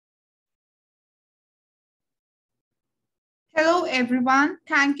Hello, everyone.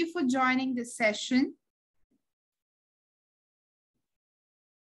 Thank you for joining this session.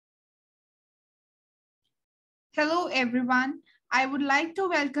 Hello, everyone. I would like to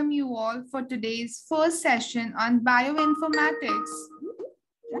welcome you all for today's first session on bioinformatics.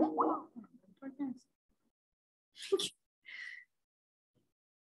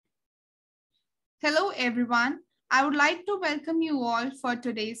 Hello, everyone. I would like to welcome you all for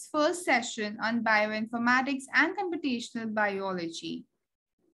today's first session on bioinformatics and computational biology.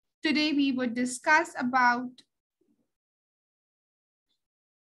 Today, we would discuss about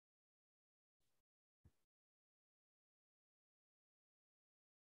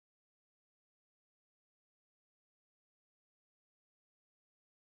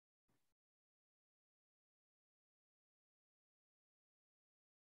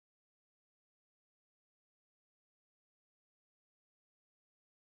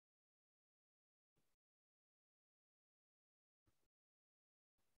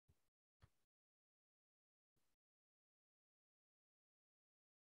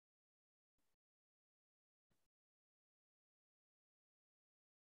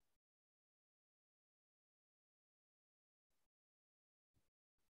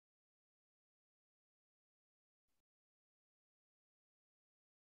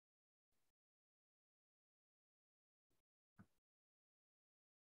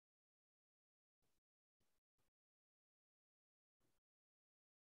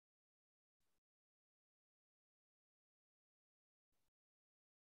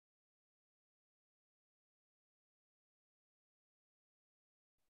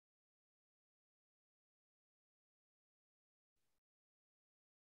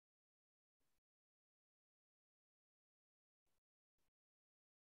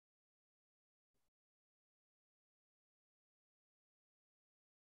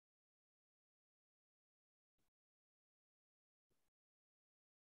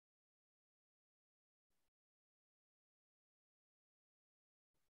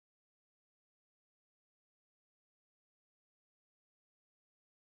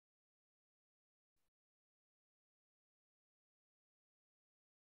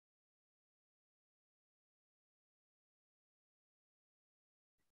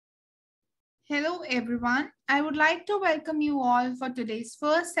Hello, everyone. I would like to welcome you all for today's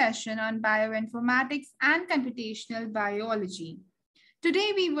first session on bioinformatics and computational biology.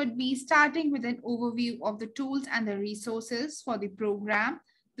 Today, we would be starting with an overview of the tools and the resources for the program,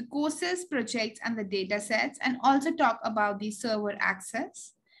 the courses, projects, and the data sets, and also talk about the server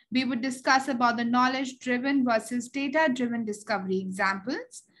access. We would discuss about the knowledge-driven versus data-driven discovery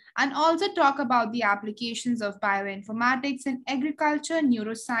examples, and also talk about the applications of bioinformatics in agriculture,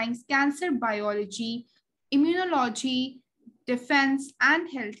 neuroscience, cancer biology, immunology, defense, and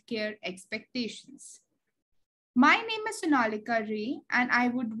healthcare expectations. My name is Sonalika Ray, and I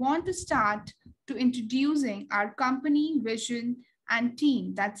would want to start to introducing our company, vision, and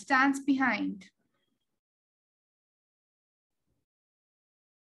team that stands behind.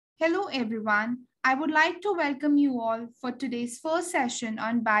 Hello, everyone. I would like to welcome you all for today's first session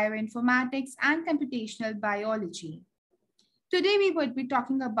on bioinformatics and computational biology. Today, we would be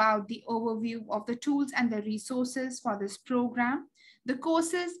talking about the overview of the tools and the resources for this program, the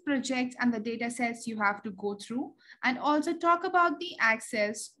courses, projects, and the data sets you have to go through, and also talk about the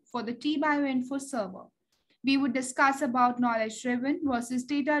access for the T-Bioinfo server. We would discuss about knowledge-driven versus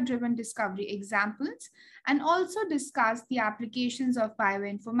data-driven discovery examples, and also discuss the applications of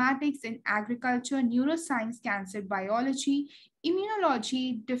bioinformatics in agriculture, neuroscience, cancer biology,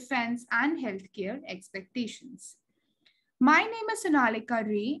 immunology, defense, and healthcare expectations. My name is Sonalika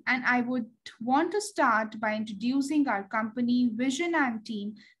Ray, and I would want to start by introducing our company, vision, and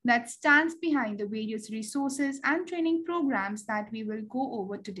team that stands behind the various resources and training programs that we will go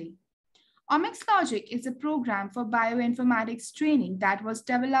over today. OmicsLogic is a program for bioinformatics training that was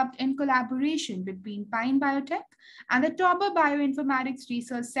developed in collaboration between Pine Biotech and the Tauber Bioinformatics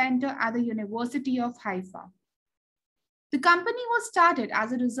Research Center at the University of Haifa. The company was started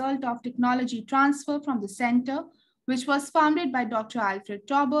as a result of technology transfer from the center, which was founded by Dr. Alfred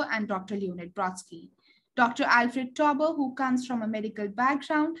Tauber and Dr. Leonid Brodsky. Dr. Alfred Tauber, who comes from a medical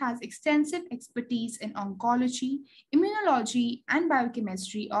background, has extensive expertise in oncology, immunology, and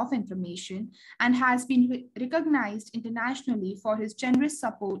biochemistry of information, and has been recognized internationally for his generous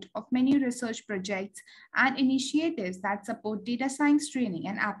support of many research projects and initiatives that support data science training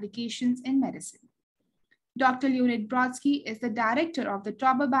and applications in medicine. Dr. Leonid Brodsky is the director of the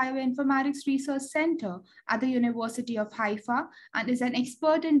Tauber Bioinformatics Research Center at the University of Haifa and is an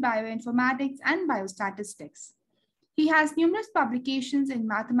expert in bioinformatics and biostatistics. He has numerous publications in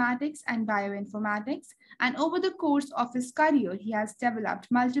mathematics and bioinformatics, and over the course of his career, he has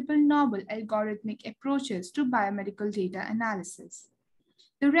developed multiple novel algorithmic approaches to biomedical data analysis.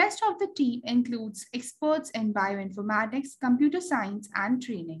 The rest of the team includes experts in bioinformatics, computer science, and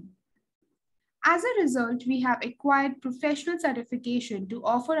training. As a result, we have acquired professional certification to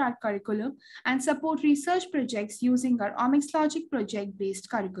offer our curriculum and support research projects using our OmicsLogic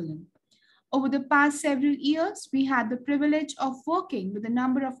project-based curriculum. Over the past several years, we had the privilege of working with a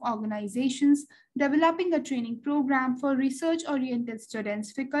number of organizations developing a training program for research-oriented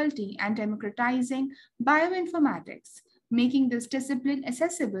students, faculty, and democratizing bioinformatics, making this discipline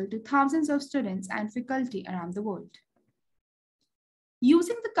accessible to thousands of students and faculty around the world.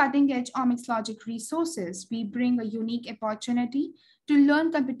 Using the cutting-edge OmicsLogic resources, we bring a unique opportunity to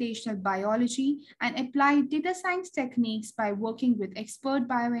learn computational biology and apply data science techniques by working with expert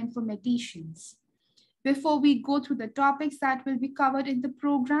bioinformaticians. Before we go through the topics that will be covered in the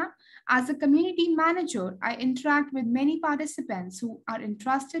program, as a community manager, I interact with many participants who are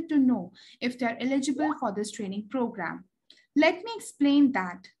interested to know if they're eligible for this training program. Let me explain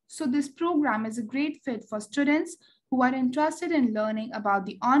that. So this program is a great fit for students who are interested in learning about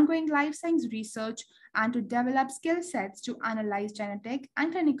the ongoing life science research and to develop skill sets to analyze genetic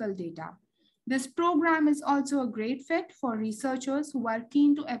and clinical data. This program is also a great fit for researchers who are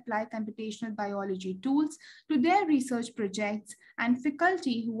keen to apply computational biology tools to their research projects and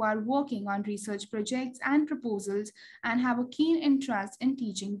faculty who are working on research projects and proposals and have a keen interest in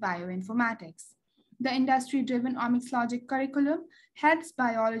teaching bioinformatics. The industry-driven OmicsLogic curriculum helps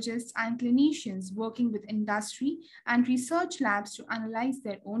biologists and clinicians working with industry and research labs to analyze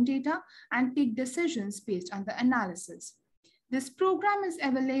their own data and take decisions based on the analysis. This program is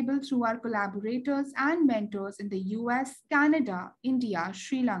available through our collaborators and mentors in the US, Canada, India,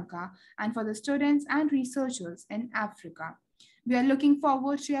 Sri Lanka, and for the students and researchers in Africa. We are looking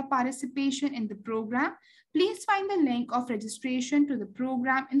forward to your participation in the program. Please find the link of registration to the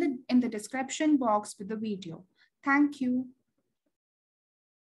program in the description box with the video. Thank you.